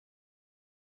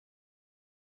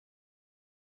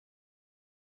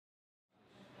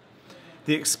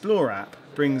The Explore app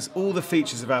brings all the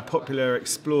features of our popular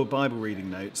Explore Bible reading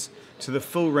notes to the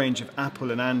full range of Apple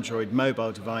and Android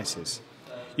mobile devices.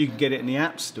 You can get it in the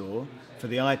App Store for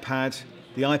the iPad,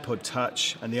 the iPod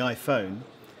Touch and the iPhone,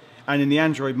 and in the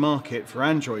Android market for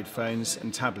Android phones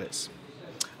and tablets.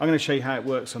 I'm going to show you how it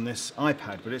works on this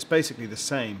iPad, but it's basically the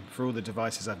same for all the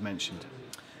devices I've mentioned.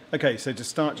 Okay, so to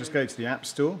start, just go to the App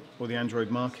Store or the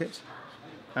Android market,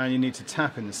 and you need to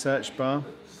tap in the search bar.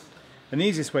 And the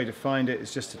easiest way to find it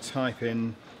is just to type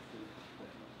in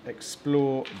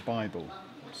Explore Bible.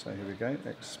 So here we go,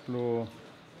 Explore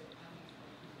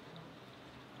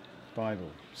Bible,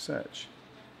 search.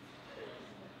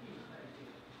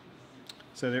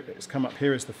 So it's come up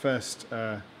here as the first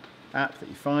app that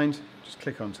you find. Just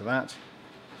click onto that.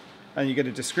 And you get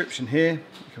a description here.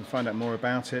 You can find out more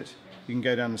about it. You can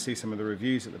go down and see some of the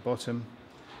reviews at the bottom.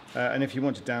 And if you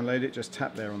want to download it, just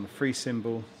tap there on the free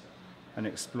symbol and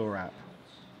Explore app.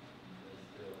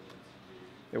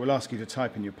 It will ask you to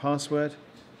type in your password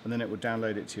and then it will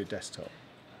download it to your desktop.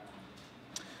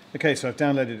 Okay, so I've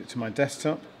downloaded it to my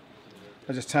desktop.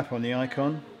 I just tap on the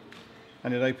icon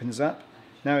and it opens up.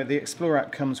 Now the Explore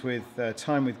app comes with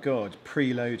Time with God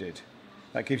preloaded.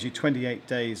 That gives you 28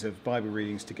 days of Bible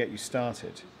readings to get you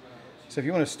started. So if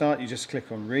you want to start, you just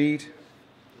click on Read,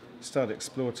 start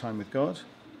Explore Time with God,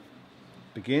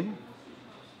 begin,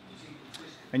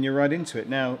 and you're right into it.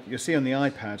 Now you'll see on the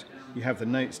iPad you have the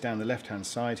notes down the left hand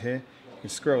side here. You can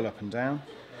scroll up and down,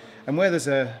 and where there's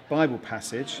a Bible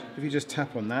passage, if you just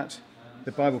tap on that,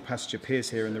 the Bible passage appears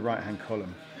here in the right hand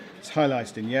column. It's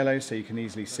highlighted in yellow so you can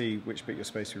easily see which bit you're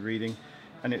supposed to be reading,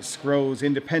 and it scrolls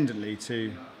independently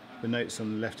to the notes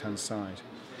on the left hand side.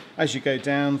 As you go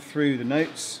down through the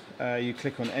notes, you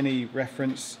click on any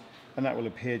reference and that will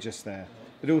appear just there.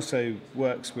 It also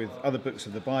works with other books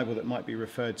of the Bible that might be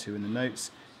referred to in the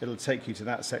notes. It'll take you to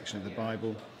that section of the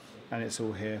Bible and it's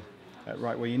all here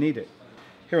right where you need it.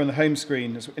 Here on the home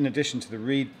screen, in addition to the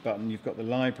Read button, you've got the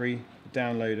Library, the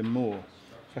Download and more.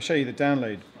 If I show you the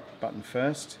Download button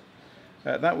first,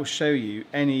 that will show you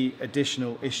any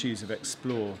additional issues of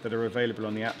Explore that are available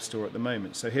on the App Store at the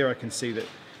moment. So here I can see that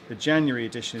the January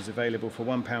edition is available for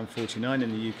 £1.49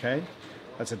 in the UK.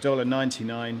 That's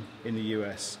 $1.99 in the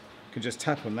US. You can just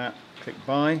tap on that, click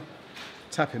Buy,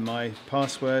 tap in my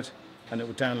password, and it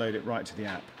will download it right to the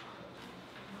app.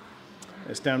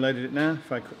 It's downloaded it now.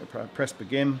 If I press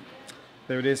Begin,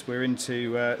 there it is. We're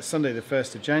into Sunday the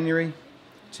 1st of January,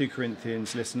 2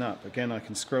 Corinthians, listen up. Again, I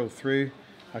can scroll through.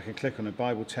 I can click on a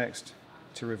Bible text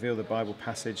to reveal the Bible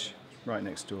passage right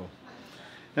next door.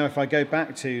 Now if I go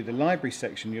back to the library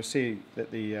section, you'll see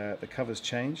that the cover's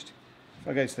changed. If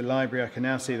I go to the library, I can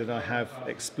now see that I have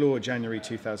Explore January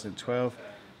 2012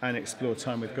 and Explore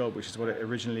Time with God, which is what it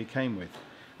originally came with.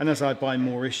 And as I buy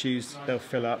more issues, they'll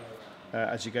fill up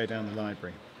as you go down the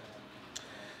library.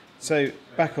 So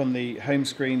back on the home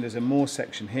screen, there's a More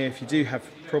section here. If you do have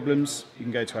problems, you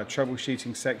can go to our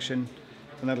troubleshooting section,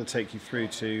 and that'll take you through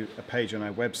to a page on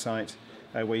our website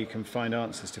where you can find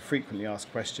answers to frequently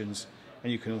asked questions,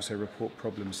 and you can also report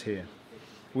problems here.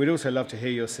 We'd also love to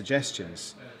hear your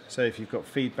suggestions. So if you've got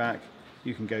feedback,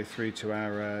 you can go through to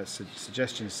our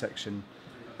suggestions section,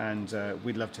 and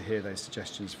we'd love to hear those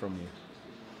suggestions from you.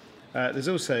 There's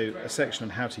also a section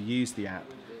on how to use the app.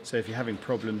 So if you're having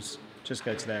problems, just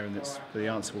go to there and the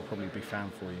answer will probably be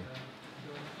found for you.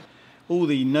 All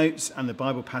the notes and the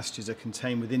Bible passages are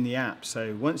contained within the app,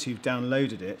 so once you've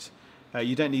downloaded it,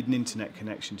 you don't need an internet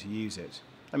connection to use it.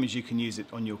 That means you can use it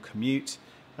on your commute,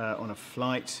 on a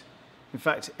flight, in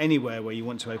fact anywhere where you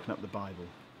want to open up the Bible.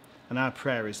 And our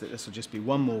prayer is that this will just be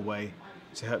one more way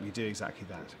to help you do exactly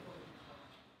that.